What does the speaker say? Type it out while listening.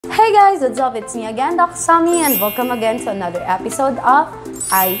Hey guys, what's up? It's me again, Doc Sammy, and welcome again to another episode of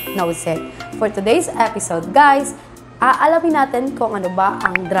I Knows It. For today's episode, guys, aalamin natin kung ano ba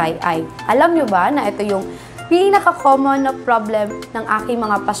ang dry eye. Alam nyo ba na ito yung pinaka-common na problem ng aking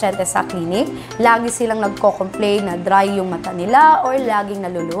mga pasyente sa clinic? Lagi silang nagko-complain na dry yung mata nila or laging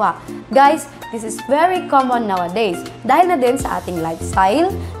naluluha. Guys, this is very common nowadays dahil na din sa ating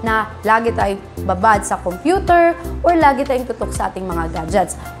lifestyle na lagi tayong babad sa computer or lagi tayong tutok sa ating mga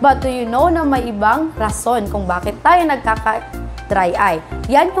gadgets. But do you know na may ibang rason kung bakit tayo nagkaka-dry eye?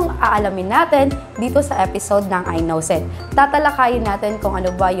 Yan yung aalamin natin dito sa episode ng I Knows It. Tatalakayin natin kung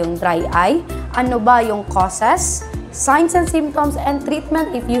ano ba yung dry eye, ano ba yung causes, signs and symptoms, and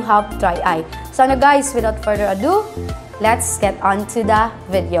treatment if you have dry eye. So now guys, without further ado, let's get on to the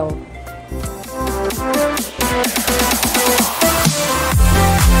video.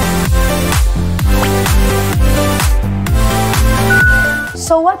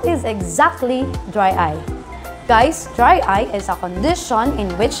 So what is exactly dry eye? Guys, dry eye is a condition in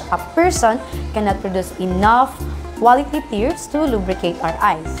which a person cannot produce enough quality tears to lubricate our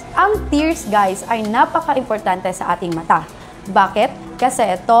eyes. Ang tears, guys, ay napaka-importante sa ating mata. Bakit? Kasi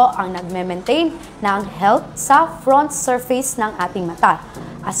ito ang nagme-maintain ng health sa front surface ng ating mata.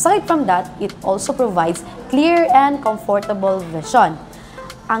 Aside from that, it also provides clear and comfortable vision.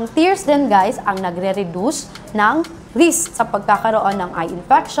 Ang tears din, guys, ang nagre-reduce ng risk sa pagkakaroon ng eye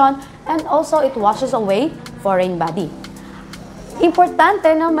infection, and also it washes away foreign body.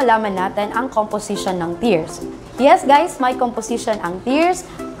 Importante na malaman natin ang composition ng tears. Yes guys, may composition ang tears.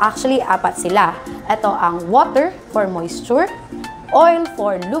 Actually, apat sila. Ito ang water for moisture, oil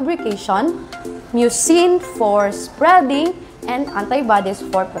for lubrication, mucin for spreading, and antibodies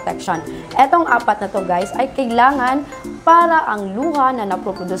for protection. Etong apat na to guys ay kailangan para ang luha na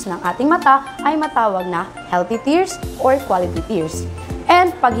naproproduce ng ating mata ay matawag na healthy tears or quality tears.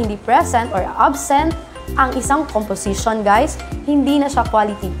 And pag hindi present or absent ang isang composition guys, hindi na siya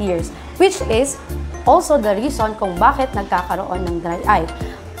quality tears, which is also the reason kung bakit nagkakaroon ng dry eye.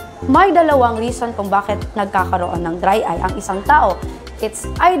 May dalawang reason kung bakit nagkakaroon ng dry eye ang isang tao. It's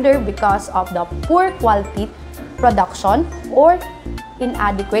either because of the poor quality production or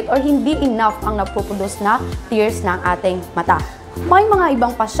inadequate or hindi enough ang napoproduce na tears ng ating mata. May mga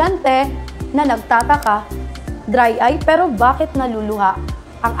ibang pasyente na nagtataka, dry eye pero bakit naluluha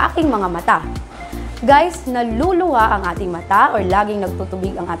ang aking mga mata? Guys, naluluha ang ating mata or laging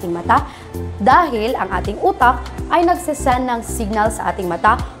nagtutubig ang ating mata dahil ang ating utak ay nagsisend ng signal sa ating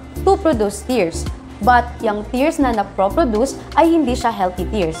mata to produce tears. But yung tears na naproproduce ay hindi siya healthy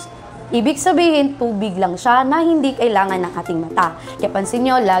tears. Ibig sabihin, tubig lang siya na hindi kailangan ng ating mata. Kaya pansin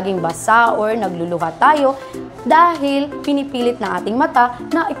nyo, laging basa or nagluluha tayo dahil pinipilit ng ating mata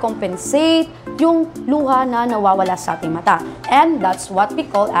na i-compensate yung luha na nawawala sa ating mata. And that's what we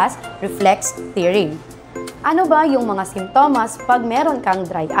call as reflex tearing. Ano ba yung mga simptomas pag meron kang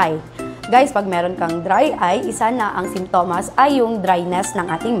dry eye? Guys, pag meron kang dry eye, isa na ang simptomas ay yung dryness ng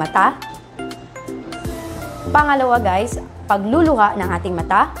ating mata. Pangalawa guys, pagluluha ng ating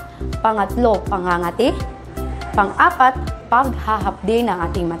mata. Pangatlo, pangangati. Pang-apat, paghahapdi ng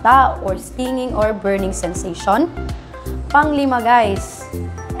ating mata or stinging or burning sensation. Pang-lima guys,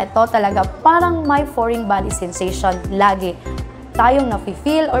 ito talaga parang may foreign body sensation lagi tayong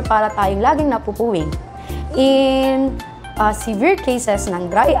nafe-feel or para tayong laging napupuwing. In severe cases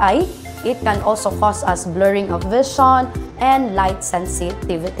ng dry eye, it can also cause us blurring of vision and light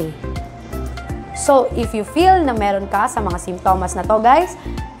sensitivity. So, if you feel na meron ka sa mga simptomas na to guys,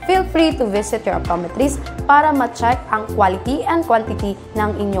 feel free to visit your optometrist para ma-check ang quality and quantity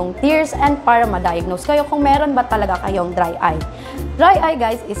ng inyong tears and para ma-diagnose kayo kung meron ba talaga kayong dry eye. Dry eye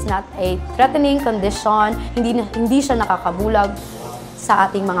guys is not a threatening condition, hindi siya nakakabulag sa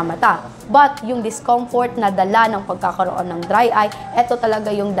ating mga mata. But yung discomfort na dala ng pagkakaroon ng dry eye, ito talaga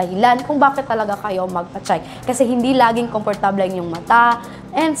yung dahilan kung bakit talaga kayo magpa-check. Kasi hindi laging komportable yung mata,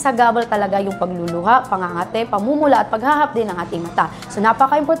 and sagabal talaga yung pagluluha, pangangate, pamumula at paghahapdi ng ating mata. So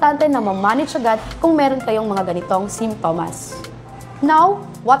napaka-importante na ma-manage agad kung meron kayong mga ganitong simptomas. Now,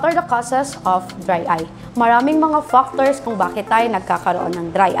 what are the causes of dry eye? Maraming mga factors kung bakit tayo nagkakaroon ng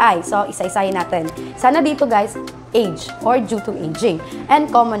dry eye. So, isa-isahin natin. Sana dito guys, age or due to aging.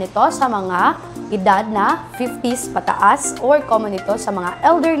 And common ito sa mga edad na 50s pataas or common ito sa mga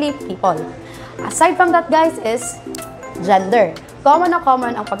elderly people. Aside from that guys is gender. Common na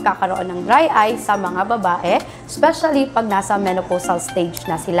common ang pagkakaroon ng dry eye sa mga babae, especially pag nasa menopausal stage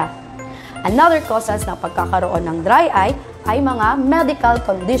na sila. Another causes ng pagkakaroon ng dry eye ay mga medical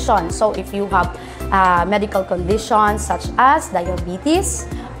conditions. So if you have medical conditions such as diabetes,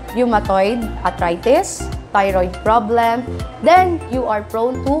 rheumatoid arthritis, thyroid problem, then you are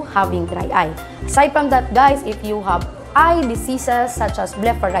prone to having dry eye. Aside from that, guys, if you have eye diseases such as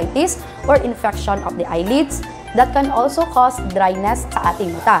blepharitis or infection of the eyelids, that can also cause dryness sa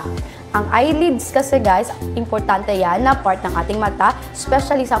ating mata. Ang eyelids kasi, guys, importante yan na part ng ating mata,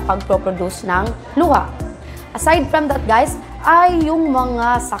 especially sa pagproproduce ng luha. Aside from that, guys, ay yung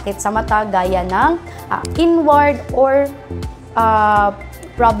mga sakit sa mata gaya ng inward or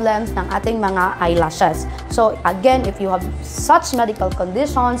problems ng ating mga eyelashes. So again, if you have such medical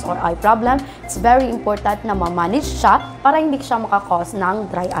conditions or eye problem, it's very important na ma-manage siya para hindi siya makakause ng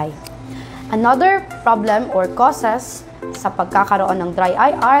dry eye. Another problem or causes sa pagkakaroon ng dry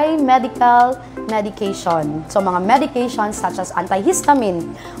eye ay medical medication. So mga medications such as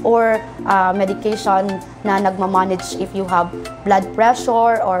antihistamine or medication na nagmamanage if you have blood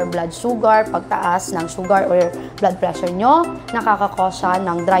pressure or blood sugar, pagtaas ng sugar or blood pressure nyo, nakakakause siya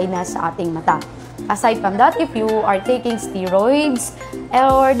ng dryness sa ating mata. Aside from that, if you are taking steroids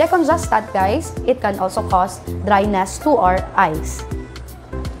or decongestant, guys, it can also cause dryness to our eyes.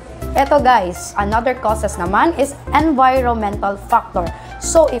 Eto, guys, another causes naman is environmental factor.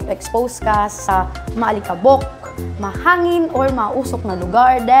 So, if exposed ka sa maalikabok, mahangin, or mausok na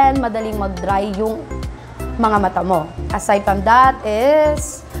lugar, then madaling mag-dry yung mga mata mo. Aside from that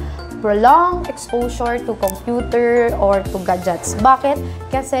is prolonged exposure to computer or to gadgets. Bakit?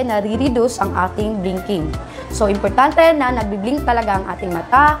 Kasi nare-reduce ang ating blinking. So, importante na nagbi-blink talaga ang ating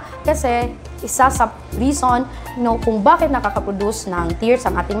mata kasi isa sa reason kung bakit nakakaproduce ng tears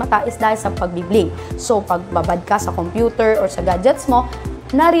ang ating mata is dahil sa pagbi-blink. So, pag babad ka sa computer or sa gadgets mo,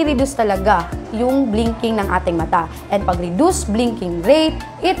 nare-reduce talaga yung blinking ng ating mata. And pag reduce blinking rate,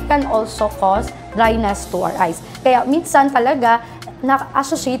 it can also cause dryness to our eyes. Kaya minsan talaga,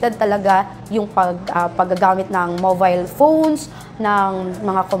 na-associated talaga yung paggagamit ng mobile phones, ng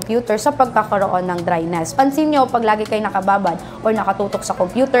mga computer sa pagkakaroon ng dryness. Pansin nyo, pag lagi kayo nakababad or nakatutok sa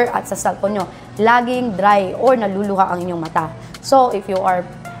computer at sa cellphone nyo, laging dry or naluluha ang inyong mata. So, if you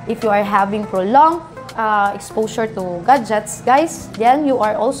are having prolonged exposure to gadgets, guys, then you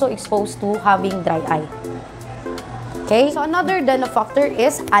are also exposed to having dry eye. Okay? So, another factor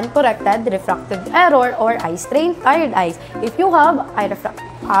is uncorrected refractive error or eye strain, tired eyes. If you have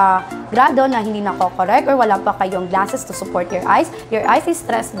grado na hindi nako-correct or wala pa kayong glasses to support your eyes is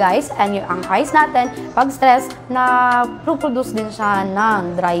stressed, guys, and ang eyes natin, pag stress, na-produce din siya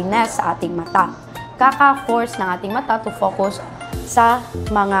ng dryness sa ating mata. Kaka-force ng ating mata to focus sa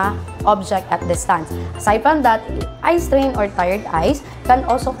mga object at distance. Aside from that, eye strain or tired eyes can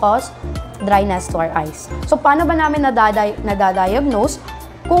also cause dryness to our eyes. So, paano ba namin nadadiagnose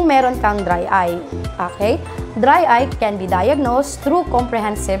kung meron kang dry eye? Okay? Dry eye can be diagnosed through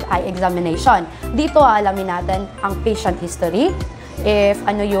comprehensive eye examination. Dito alamin natin ang patient history, if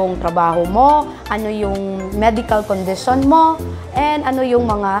ano yung trabaho mo, ano yung medical condition mo, and ano yung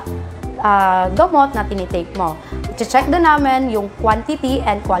mga gamot na tinitake mo. I-check din namin yung quantity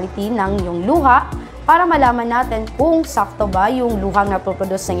and quality ng yung luha para malaman natin kung sakto ba yung luhang na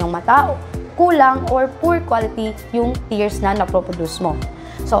produce sa inyong mata, kulang or poor quality yung tears na naproproduce mo.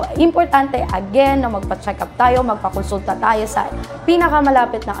 So, importante again na magpa-check up tayo, magpakonsulta tayo sa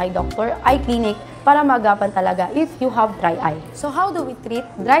pinakamalapit na eye doctor, eye clinic, para magapan talaga if you have dry eye. So, how do we treat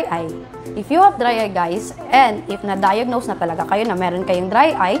dry eye? If you have dry eye, guys, and if na-diagnose na talaga kayo na meron kayong dry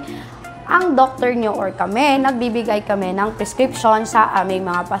eye, ang doctor nyo or kami, nagbibigay kami ng prescription sa aming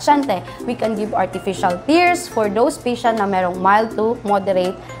mga pasyente. We can give artificial tears for those patient na merong mild to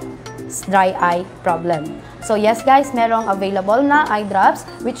moderate dry eye problem. So yes, guys, merong available na eye drops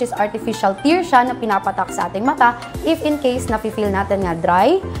which is artificial tear siya na pinapatak sa ating mata if in case nafe-feel natin nga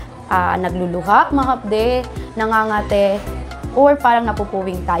dry, nagluluha, mahapde, nangangate, or parang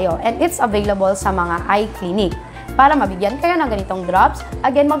napupuwing tayo. And it's available sa mga eye clinic. Para mabigyan kayo ng ganitong drops,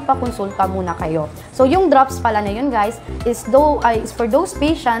 again, magpakonsulta muna kayo. So, yung drops pala na yun, guys, is for those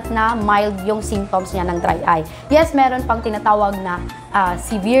patients na mild yung symptoms niya ng dry eye. Yes, meron pang tinatawag na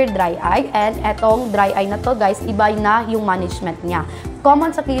severe dry eye, and etong dry eye na to, guys, iba na yung management niya.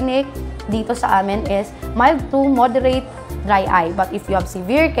 Common sa clinic dito sa amin is mild to moderate dry eye. But if you have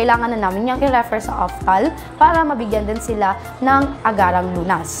severe, kailangan na namin yung i-refer sa optal para mabigyan din sila ng agarang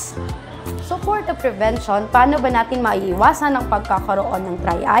lunas. So, for the prevention, paano ba natin maiiwasan ang pagkakaroon ng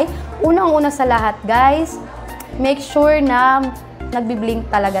dry eye? Unang-una sa lahat, guys, make sure na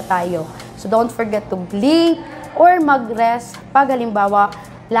nagbi-blink talaga tayo. So, don't forget to blink or mag-rest pag halimbawa,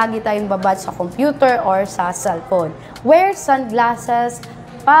 lagi tayong babad sa computer or sa cellphone. Wear sunglasses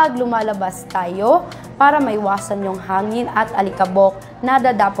pag lumalabas tayo para maiwasan yung hangin at alikabok na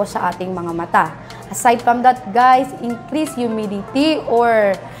dadapo sa ating mga mata. Aside from that, guys, increase humidity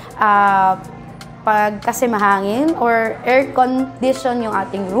or pag kasi mahangin or air condition yung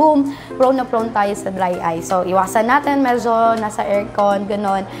ating room, prone na prone tayo sa dry eye. So, iwasan natin medyo nasa aircon,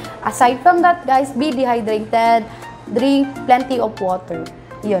 ganon. Aside from that, guys, be dehydrated, drink plenty of water.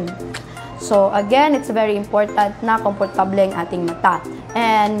 Yun. So, again, it's very important na komportable ang ating mata.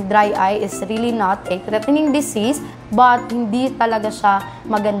 And dry eye is really not a threatening disease, but hindi talaga siya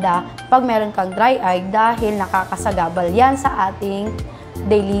maganda pag meron kang dry eye dahil nakakasagabal yan sa ating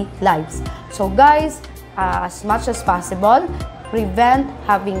daily lives. So guys, as much as possible, prevent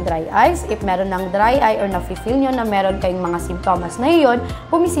having dry eyes. If meron ng dry eye or nafe-feel nyo na meron kayong mga simptomas na iyon,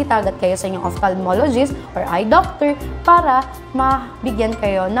 bumisita agad kayo sa inyong ophthalmologist or eye doctor para mabigyan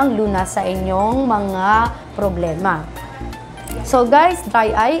kayo ng lunas sa inyong mga problema. So guys,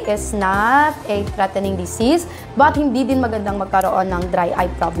 dry eye is not a threatening disease, but hindi din magandang magkaroon ng dry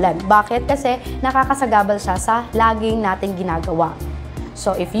eye problem. Bakit? Kasi nakakasagabal siya sa laging nating ginagawa.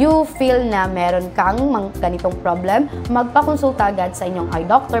 So, if you feel na meron kang ganitong problem, magpakonsulta agad sa inyong eye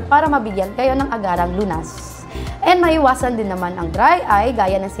doctor para mabigyan kayo ng agarang lunas. And maiwasan din naman ang dry eye,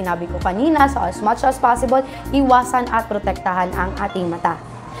 gaya ng sinabi ko kanina, so as much as possible, iwasan at protektahan ang ating mata.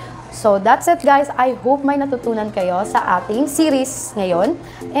 So, that's it guys. I hope may natutunan kayo sa ating series ngayon.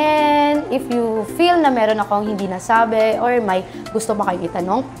 And if you feel na meron akong hindi nasabi or may gusto mo kayong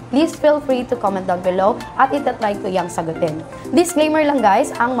itanong, please feel free to comment down below at itatry ko yung sagutin. Disclaimer lang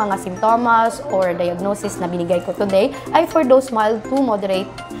guys, ang mga simptomas or diagnosis na binigay ko today ay for those mild to moderate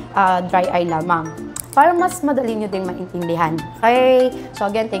dry eye lamang, para mas madali nyo ding maintindihan. Okay? So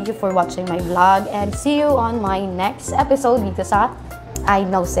again, thank you for watching my vlog and see you on my next episode dito sa I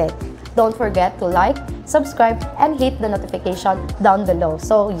Know It. Don't forget to like, subscribe, and hit the notification down below.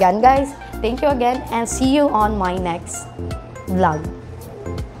 So yan guys, thank you again and see you on my next vlog.